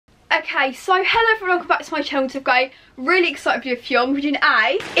Okay, so hello everyone, welcome back to my channel today. Really excited for your film. We're doing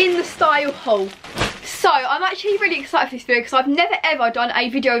a in the style haul. So I'm actually really excited for this video because I've never ever done a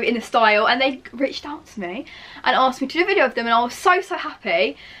video of in the style, and they reached out to me and asked me to do a video of them, and I was so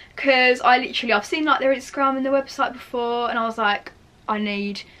happy because I've seen like their Instagram and their website before, and I was like, I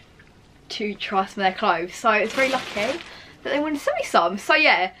need to try some of their clothes. So it's very lucky that they wanted to send me some. So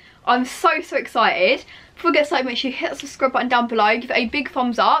yeah, I'm so excited. Before we get started, make sure you hit the subscribe button down below, give it a big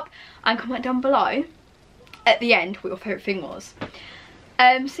thumbs up, and comment down below at the end what your favourite thing was.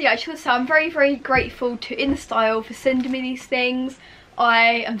 So yeah, I just want to say I'm very grateful to In The Style for sending me these things.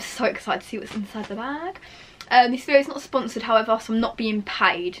 I am so excited to see what's inside the bag. This video is not sponsored, however, so I'm not being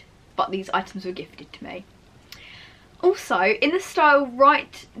paid, but these items were gifted to me. Also, In The Style,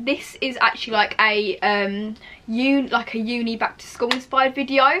 right, this is actually like a uni back to school inspired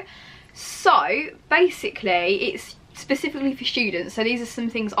video. So basically it's specifically for students, so these are some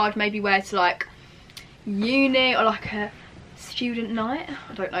things I'd maybe wear to like uni or like a student night.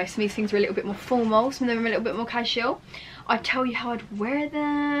 I don't know, some of these things are a little bit more formal, some of them are a little bit more casual. I'd tell you how I'd wear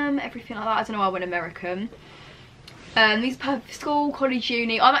them, everything like that. I don't know, I went American. These are perfect for school, college,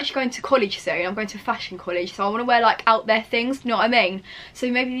 uni. I'm actually going to college soon. I'm going to fashion college, so I want to wear like out there things, you know what I mean? So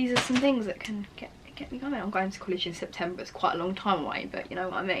maybe these are some things that can get me going. I'm going to college in September. It's quite a long time away, but you know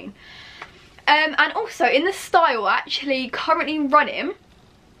what I mean. And also In The Style actually currently running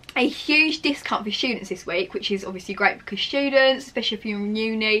a huge discount for students this week, which is obviously great because students, especially if you're in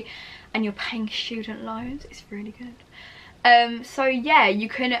uni and you're paying student loans, it's really good. So yeah, you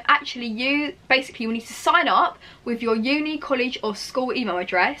can actually basically you need to sign up with your uni, college or school email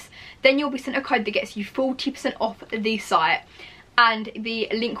address, then you'll be sent a code that gets you 40% off the site, and the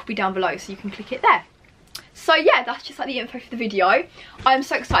link will be down below so you can click it there. So yeah, that's just like the info for the video. I'm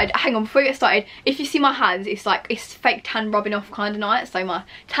so excited. Hang on, before we get started, if you see my hands, it's like it's fake tan rubbing off kind of night, so my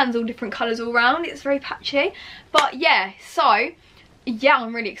tan's all different colours all around. It's very patchy, but yeah, so yeah,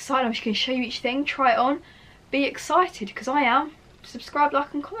 I'm really excited. I'm just going to show you each thing, try it on, be excited because I am. Subscribe,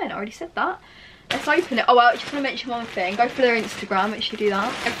 like and comment. I already said that. Let's open it. Oh well, I just want to mention one thing. Go for their Instagram, make sure you do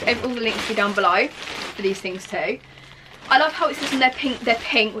that. All the links will be down below for these things too. I love how it says in their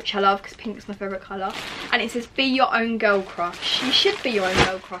pink, which I love because pink is my favourite colour. And it says, be your own girl crush. You should be your own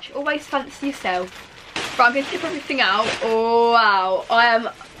girl crush. Always fancy yourself. Right, I'm going to tip everything out. Oh, wow. I am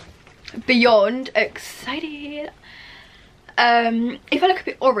beyond excited. If I look a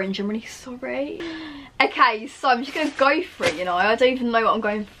bit orange, I'm really sorry. Okay, so I'm just going to go for it, you know. I don't even know what I'm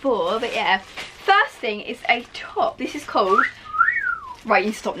going for, but yeah. First thing is a top. This is called... Right,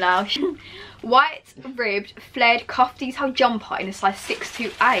 you stop now. White ribbed flared cuff detail jumper in a size 6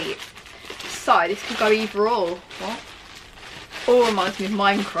 to 8. So this could go either or. What? All reminds me of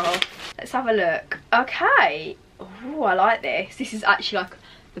Minecraft. Let's have a look. Okay. Oh, I like this. This is actually like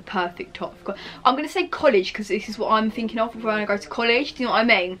the perfect top. I'm going to say college because this is what I'm thinking of when I go to college. Do you know what I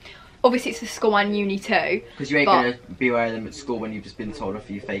mean? Obviously it's for school and uni too. Because you ain't going to be wearing them at school when you've just been told off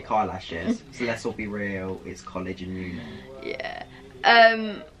for your fake eyelashes. So let's all be real. It's college and uni. Yeah.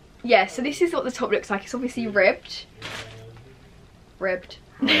 Yeah, so this is what the top looks like. It's obviously ribbed. I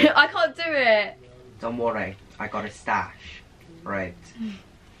can't do it. Don't worry, I got a stash. Ribbed.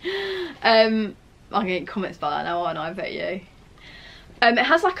 I'm getting comments about that now, aren't I bet you. It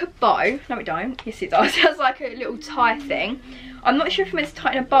has like a bow. No it don't. Yes it does. It has like a little tie thing. I'm not sure if I'm meant to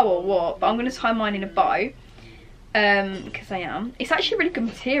tie in a bow or what, but I'm going to tie mine in a bow. Because I am. It's actually really good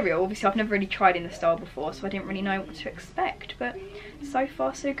material. Obviously I've never really tried In The Style before, so I didn't really know what to expect, but so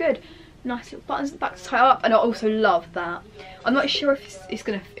far so good. Nice little buttons at the back to tie up, and I also love that. I'm not sure if it is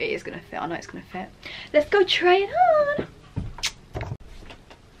gonna fit. I know it's gonna fit. Let's go try it on.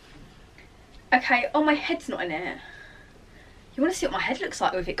 Okay, oh, my head's not in it. You want to see what my head looks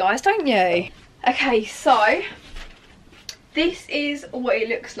like with it, guys, don't you? Okay, so this is what it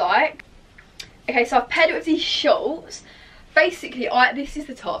looks like. Okay, so I've paired it with these shorts. Basically, this is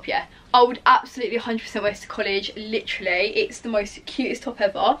the top, yeah. I would absolutely 100% wear this to college, literally. It's the most cutest top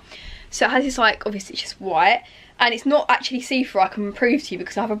ever. So it has this, like, obviously it's just white. And it's not actually see-through, I can prove to you,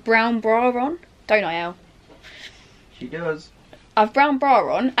 because I have a brown bra on. Don't I, Elle? She does. I have brown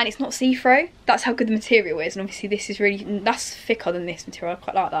bra on, and it's not see-through. That's how good the material is. And obviously this is really, that's thicker than this material. I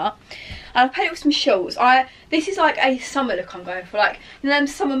quite like that. And I've paired it with some shorts. This is like a summer look I'm going for. Like, in them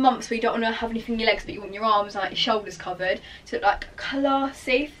summer months where you don't want to have anything in your legs, but you want your arms and like your shoulders covered. To look like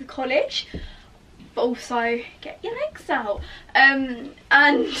classy for college. But also get your legs out.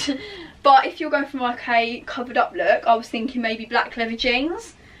 But if you're going for like a covered up look, I was thinking maybe black leather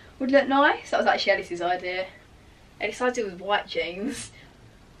jeans would look nice. That was actually Alice's idea. Alice's idea was white jeans.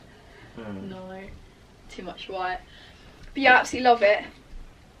 No, too much white. But yeah, I absolutely love it.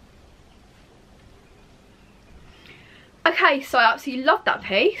 Okay, so I absolutely love that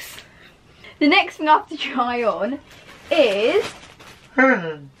piece. The next thing I have to try on is...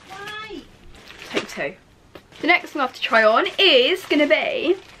 Take two. The next thing I have to try on is going to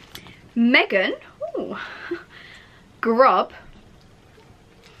be Megan Grub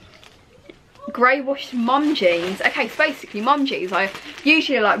grey washed mum jeans. Okay, so basically mum jeans I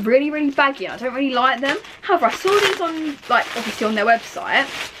usually like really baggy and I don't really like them. However, I saw these on, like, obviously on their website,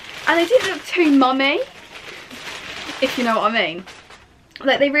 and they didn't look too mummy, if you know what I mean.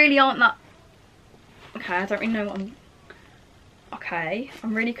 Like, they really aren't that... Okay, I don't really know what I'm... Okay,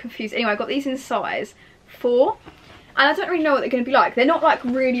 I'm really confused. Anyway, I got these in size 4, and I don't really know what they're going to be like. They're not like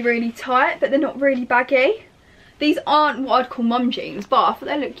really tight, but they're not really baggy. These aren't what I'd call mum jeans, but I thought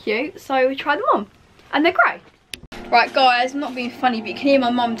they look cute, so we tried them on. And they're grey. Right, guys, I'm not being funny, but you can hear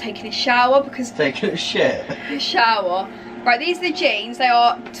my mum taking a shower because... Taking a shit? A shower. Right, these are the jeans. They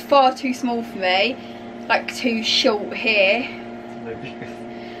are far too small for me. Like, too short here.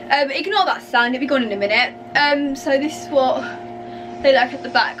 Ignore that sound, it'll be gone in a minute. So this is what they look at the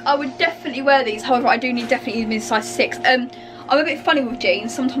back. I would definitely wear these, however, I do definitely need them in size 6. I'm a bit funny with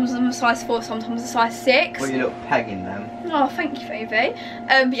jeans. Sometimes I'm a size 4, sometimes a size 6. Well, you look pegging them. Oh, thank you, baby.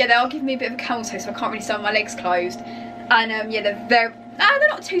 But yeah, they are giving me a bit of a camel toe, so I can't really stand with my legs closed. And yeah, they're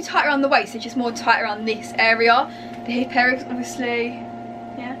not too tight around the waist. They're just more tight around this area. The hip area, obviously.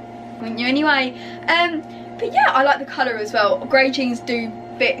 Yeah, wouldn't you anyway? But yeah, I like the colour as well. Grey jeans do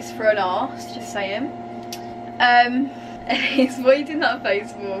bits for an arse, just saying. Anyways, why are you doing that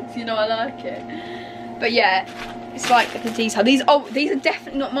face for? Because you know I like it. But yeah. It's like the detail. These are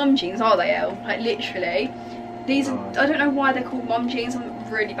definitely not mum jeans, are they, Elle? Like, literally. These are, I don't know why they're called mum jeans. I'm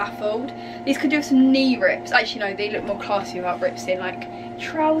really baffled. These could do with some knee rips. Actually, no, they look more classy without rips in, like,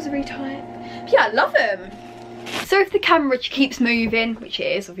 trousery type. But yeah, I love them. So if the camera keeps moving, which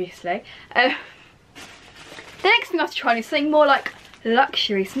it is, obviously, the next thing I have to try is something more like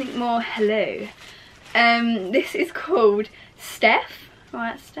luxury, something more hello. This is called Steph.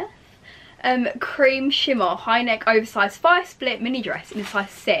 Right, Steph. Cream shimmer high neck oversized 5 split mini dress in a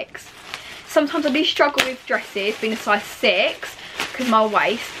size 6. Sometimes I do struggle with dresses being a size 6 because of my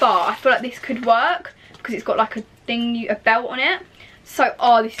waist, but I feel like this could work because it's got like a belt on it. So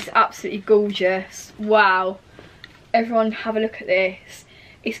this is absolutely gorgeous. Wow, everyone have a look at this.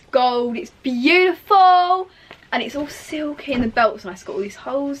 It's gold, it's beautiful, and it's all silky, and the belt's nice. It's got all these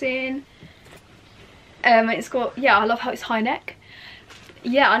holes in, and it's got, yeah, I love how it's high neck.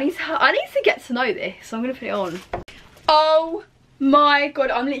 Yeah, I need to get to know this, so I'm gonna put it on. Oh my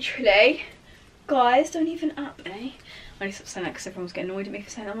god, I'm literally, guys, don't even at me. I need to stop saying that because everyone's getting annoyed at me for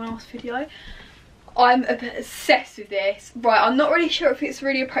saying that in my last video. I'm a bit obsessed with this. Right, I'm not really sure if it's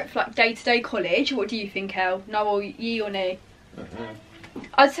really appropriate for like day-to-day college. What do you think, Elle? No, or ye or nay?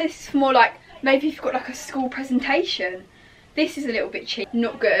 I'd say this is more like maybe if you've got like a school presentation. This is a little bit cheap,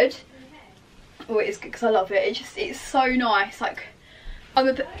 not good. Oh, it is good because I love it. It's so nice. Like, I'm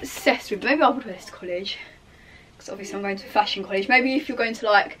a bit obsessed with it. Maybe I would wear this to college because obviously I'm going to fashion college. Maybe if you're going to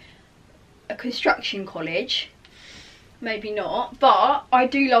like a construction college, maybe not, but I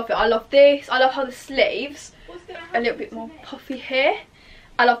do love it. I love this. I love how the sleeves are a little bit more puffy here.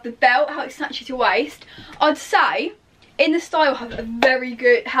 I love the belt, how it snatches your waist. I'd say in the style have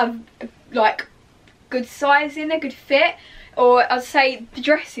like good size in there, good fit. Or I'd say the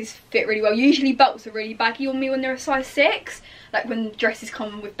dresses fit really well. Usually belts are really baggy on me when they're a size 6. Like when dresses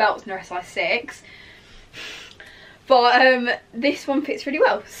come with belts and they're a size 6. But this one fits really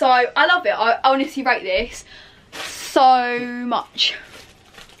well. So I love it. I honestly rate this so much.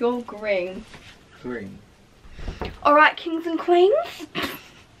 You're green. Green. Alright, kings and queens.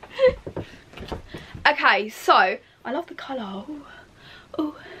 Okay, so I love the colour.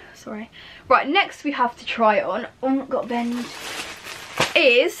 Oh, sorry. Right, next we have to try on, got bend,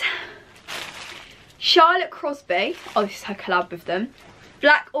 is Charlotte Crosby. Oh, this is her collab with them.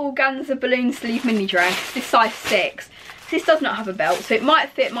 Black organza balloon sleeve mini dress. This size 6. This does not have a belt, so it might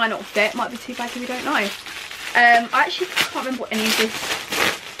fit, might not fit. Might be too baggy, we don't know. I actually can't remember what any of this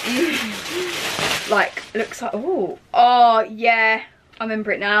like looks like. Oh yeah, I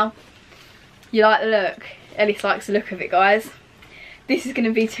remember it now. You like the look? Ellis likes the look of it, guys. This is going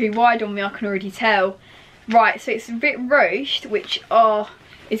to be too wide on me, I can already tell. Right, so it's a bit ruched, which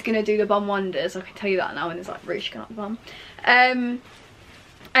is going to do the bum wonders. I can tell you that now when there's like ruched going up the bum. And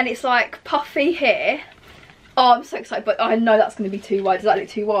it's like puffy here. Oh, I'm so excited, but I know that's going to be too wide. Does that look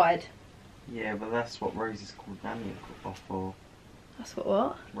too wide? Yeah, but that's what Rose is called nanny for. That's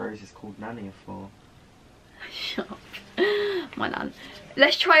what? Rose is called nanny for. Shut up. My nan.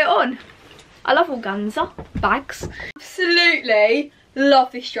 Let's try it on. I love organza bags. Absolutely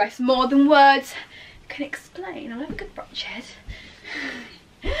love this dress. More than words can explain. I love a good brunch head.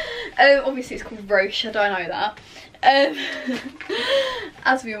 Obviously it's called Roche, I don't know that.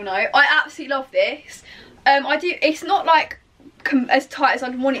 As we all know, I absolutely love this. It's not like as tight as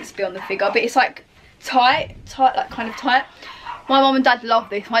I'd want it to be on the figure, but it's like tight, like kind of tight. My mum and dad love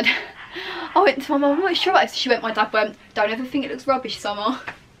this. I went to my mum, I'm not sure about this. She went, my dad went, don't ever think it looks rubbish, Summer.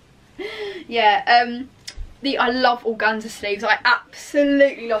 Yeah, I love organza sleeves. I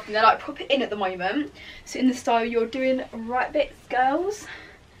absolutely love them. They're like proper in at the moment. So in the style you're doing right bits, girls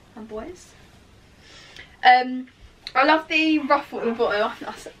and boys. I love the ruffle at the bottom. I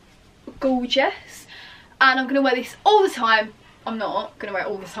think that's gorgeous. And I'm going to wear this all the time. I'm not going to wear it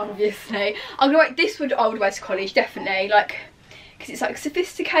all the time, obviously. I'm going to wear this. I would wear to college, definitely. Like, because it's like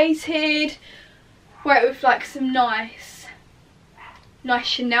sophisticated. Wear it with like some nice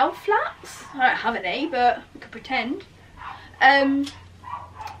Chanel flats. I don't have any, but we could pretend.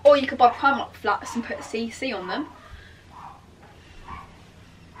 Or you could buy Primark flats and put a CC on them.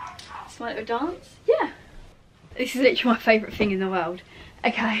 It's my little dance. Yeah. This is literally my favourite thing in the world.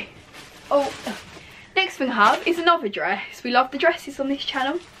 Okay. Oh, next thing I have is another dress. We love the dresses on this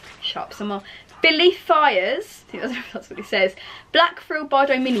channel. Shut up, Summer. Billy Thiers, I don't know if that's what it says. Black frill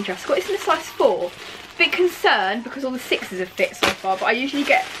Bardo mini dress. Got this in a size 4. Bit concerned because all the 6s have fit so far, but I usually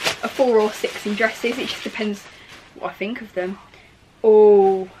get a 4 or 6 in dresses. It just depends what I think of them.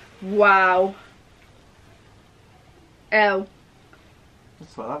 Oh, wow. L.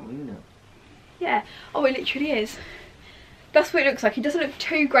 That's like that one, isn't it? Yeah. Oh, it literally is. That's what it looks like. It doesn't look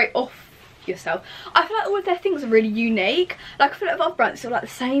too great off yourself. I feel like all of their things are really unique. Like I feel like other brands are like the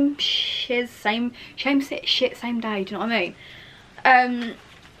same shiz, same shit, same day. Do you know what I mean?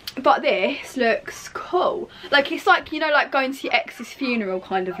 But this looks cool. Like it's like, you know, like going to your ex's funeral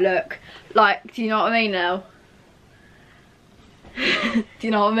kind of look. Like, do you know what I mean now? Do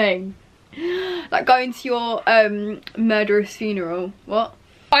you know what I mean? Like going to your murderous funeral. What?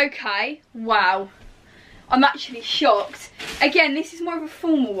 Okay, wow. I'm actually shocked. Again, this is more of a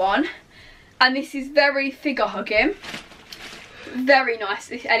formal one. And this is very figure hugging. Very nice.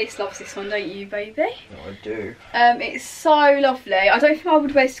 Ellis loves this one, don't you, baby? Oh, I do. It's so lovely. I don't think I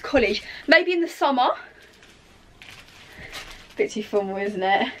would wear this to college. Maybe in the summer. Bit too formal, isn't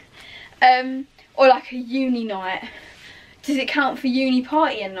it? Or like a uni night. Does it count for uni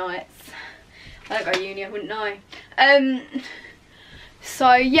partying nights? I don't go to uni, I wouldn't know.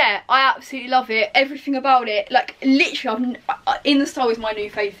 So yeah, I absolutely love it. Everything about it. Like literally, in the style is my new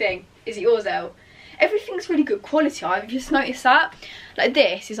favourite thing. Is it yours, Elle? Everything's really good quality. I've just noticed that. Like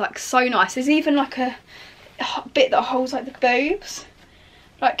this is like so nice. There's even like a bit that holds like the boobs.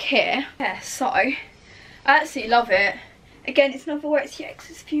 Like here. Yeah, so I absolutely love it. Again, it's another where it's your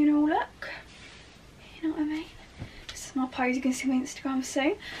ex's funeral look. You know what I mean? This is my pose. You can see my Instagram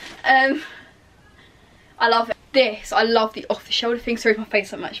soon. I love it. This, I love the off the shoulder thing. Sorry if my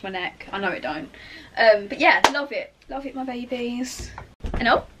face don't match my neck. I know it don't. But yeah, love it. Love it, my babies. And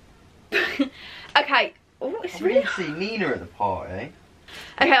oh. Okay. Oh, it's really hard. See Nina at the party.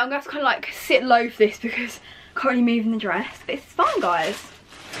 Okay, I'm gonna have to kind of like sit low for this because I can't really move in the dress. But it's fun, guys.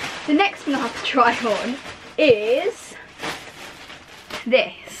 The next thing I have to try on is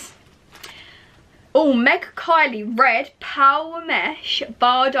this. Oh, Meg Kylie red power mesh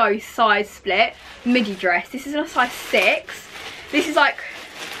Bardo size split midi dress. This is in a size 6. This is like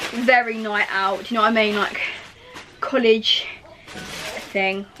very night out. Do you know what I mean? Like college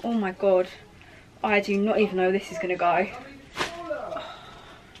thing. Oh my god, I do not even know where this is gonna go.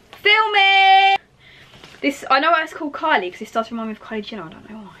 Film it. This, I know why it's called Kylie because it does remind me of Kylie Jenner. I don't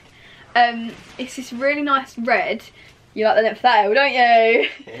know why. It's this really nice red. You like the length of that, Elle, don't you?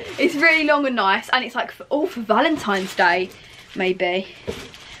 It's really long and nice, and it's like all for Valentine's Day, maybe.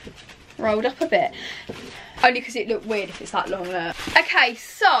 Rolled up a bit. Only because it looked weird if it's that long. Okay,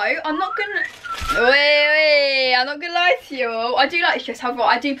 so I'm not gonna lie to you all. I do like this dress, however,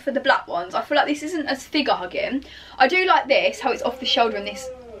 I do prefer the black ones. I feel like this isn't as figure hugging. I do like this, how it's off the shoulder and this.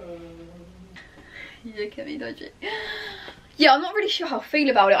 You look at me, don't you? Yeah, I'm not really sure how I feel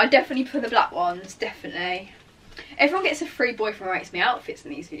about it. I definitely prefer the black ones, definitely. Everyone gets a free boyfriend rates me outfits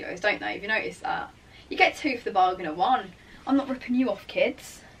in these videos, don't they? Have you noticed that? You get 2 for the bargain of 1. I'm not ripping you off,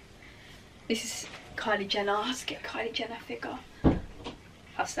 kids. This is Kylie Jenner. Let's get a Kylie Jenner figure.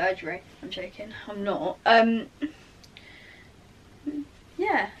 Have surgery. I'm joking. I'm not.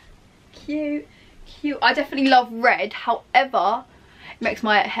 Yeah. Cute. Cute. I definitely love red. However, it makes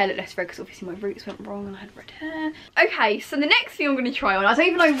my hair look less red because obviously my roots went wrong and I had red hair. Okay, so the next thing I'm going to try on. I don't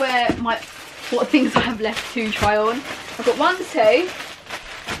even know what things I have left to try on. I've got 1, 2,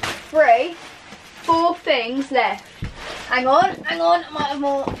 3, 4 things left. Hang on, I might have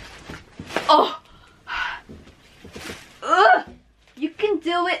more. Oh,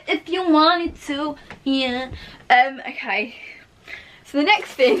 do it if you wanted to, yeah. Okay. So the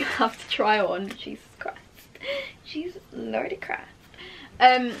next thing I have to try on, Jesus Christ. Jesus Lordy Christ.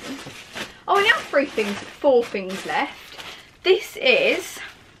 Oh, we now have 4 things left. This is,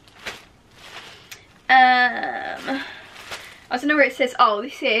 I don't know where it says. Oh,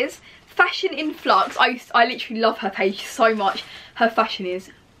 this is Fashion in Flux. I literally love her page so much. Her fashion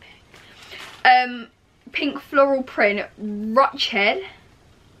is pink floral print ruch head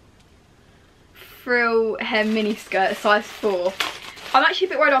frill hair mini skirt, size 4. I'm actually a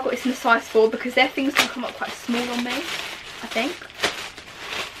bit worried I got this in a size 4 because their things can come up quite small on me, I think.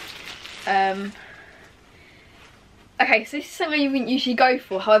 Okay, so this is something you wouldn't usually go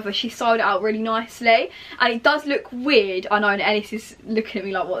for. However, she styled it out really nicely, and it does look weird. I know, and Ellis is looking at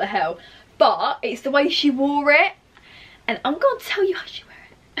me like, what the hell? But it's the way she wore it, and I'm going to tell you how she wore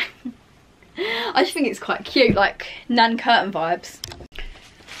it. I just think it's quite cute, like Nan Curtain vibes.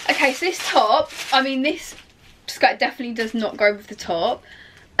 Okay, so this top, I mean, this skirt definitely does not go with the top,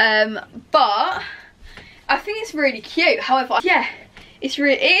 but I think it's really cute. However, yeah, it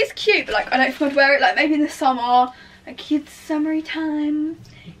is cute, but like, I don't know if I'd wear it like maybe in the summer, like cute summery times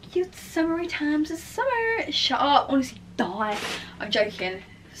of summer. Shut up, honestly, die. I'm joking.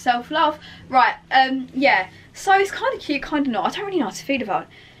 Self-love. Right, yeah, so it's kind of cute, kind of not. I don't really know how to feel about it.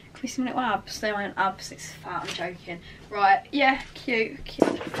 Can we simulate my abs? They aren't abs, it's fat, I'm joking. Right, yeah, cute.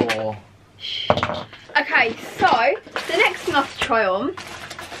 4. Okay, so the next thing I have to try on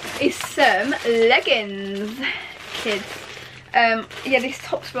is some leggings, kids. Yeah, this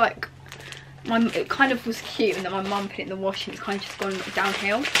top's like, it kind of was cute, and then my mum put it in the wash and it's kind of just gone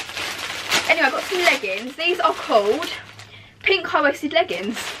downhill. Anyway, I got some leggings. These are called pink high-waisted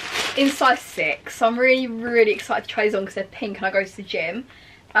leggings in size 6. So I'm really excited to try these on because they're pink and I go to the gym.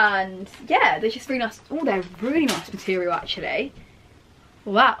 And yeah, they're just really nice. Oh, they're really nice material actually.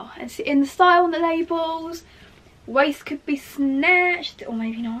 Wow. And see in the style on the labels. Waist could be snatched or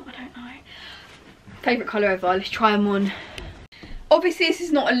maybe not, I don't know. Favourite colour ever. Let's try them on. Obviously this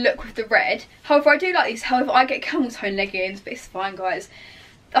is not a look with the red. However, I do like these. However, I get camel toe leggings, but it's fine, guys.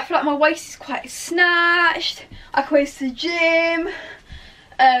 I feel like my waist is quite snatched. I can wear this to the gym.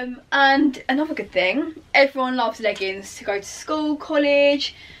 And another good thing, everyone loves leggings to go to school,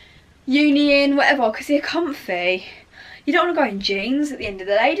 college, uni in, whatever, because they're comfy. You don't want to go in jeans at the end of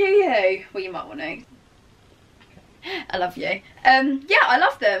the day, do you? Well, you might want to. I love you. Yeah, I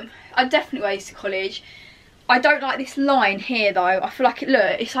love them. I definitely wear these to college. I don't like this line here though. I feel like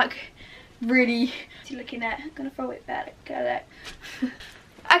it's like really, looking at, I'm gonna throw it back, get it.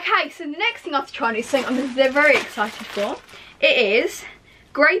 Okay, so the next thing I have to try on is something I'm very excited for. It is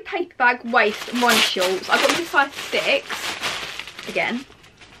grey paper bag waist run shorts. I got them in size 6 again.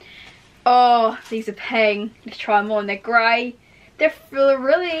 Oh, these are pink. Let's try them on. They're grey, they're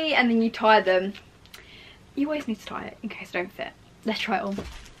frilly, and then you tie them. You always need to tie it in case they don't fit. Let's try it on.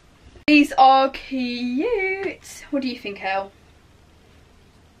 These are cute. What do you think, Elle?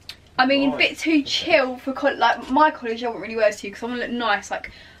 I mean, a bit too chill for like my college. I wouldn't really wear this to because I want to look nice.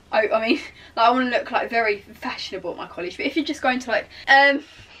 Like, I mean, like I want to look like very fashionable at my college. But if you're just going to like,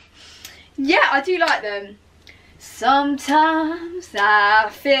 yeah, I do like them. Sometimes I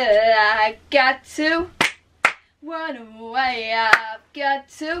feel like I got to run away. I've got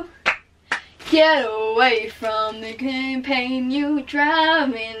to get away from the pain you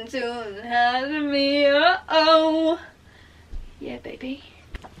drive into me. Oh, yeah, baby.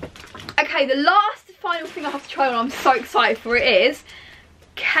 Okay, the last final thing I have to try on, I'm so excited for it, is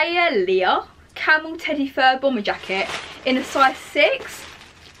Kaelia camel teddy fur bomber jacket in a size 6.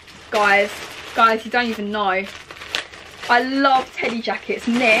 Guys, you don't even know. I love teddy jackets,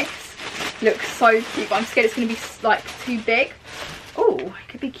 and this looks so cute, but I'm scared it's going to be like too big. Oh, it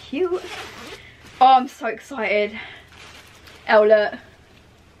could be cute. Oh, I'm so excited. Oh, look.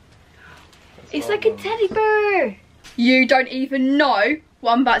 It's like a teddy bear. You don't even know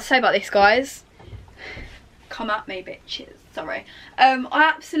what I'm about to say about this, guys. Come at me, bitches. Sorry.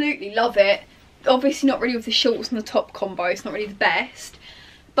 I absolutely love it. Obviously not really with the shorts and the top combo. It's not really the best.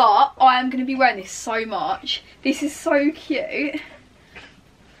 But I am going to be wearing this so much. This is so cute.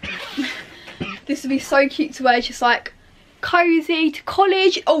 This would be so cute to wear just like cozy to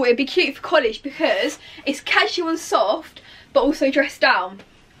college. Oh, it'd be cute for college because it's casual and soft, but also dressed down.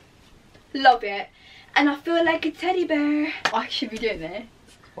 Love it. And I feel like a teddy bear. I should be doing this.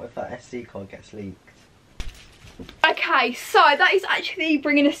 What if that SD card gets leaked? Okay, so that is actually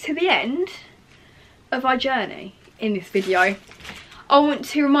bringing us to the end of our journey in this video. I want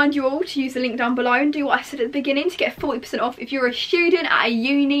to remind you all to use the link down below and do what I said at the beginning to get 40% off if you're a student at a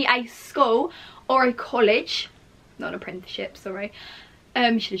uni, a school or a college. Not an apprenticeship, sorry.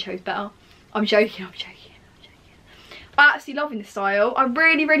 You should have chose better. I'm joking. I'm absolutely loving the style. I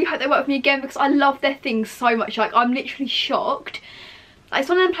really hope they work with me again because I love their things so much. Like, I'm literally shocked. Like, it's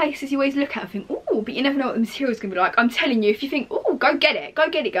one of them places you always look at and think, oh, but you never know what the material's gonna be like. I'm telling you, if you think, oh, go get it,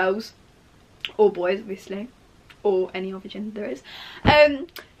 girls. Or boys, obviously. Or any other gender there is.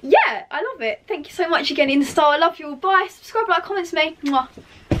 Yeah, I love it. Thank you so much again, Insta. I love you all. Bye. Subscribe, like, comment to me. Mwah.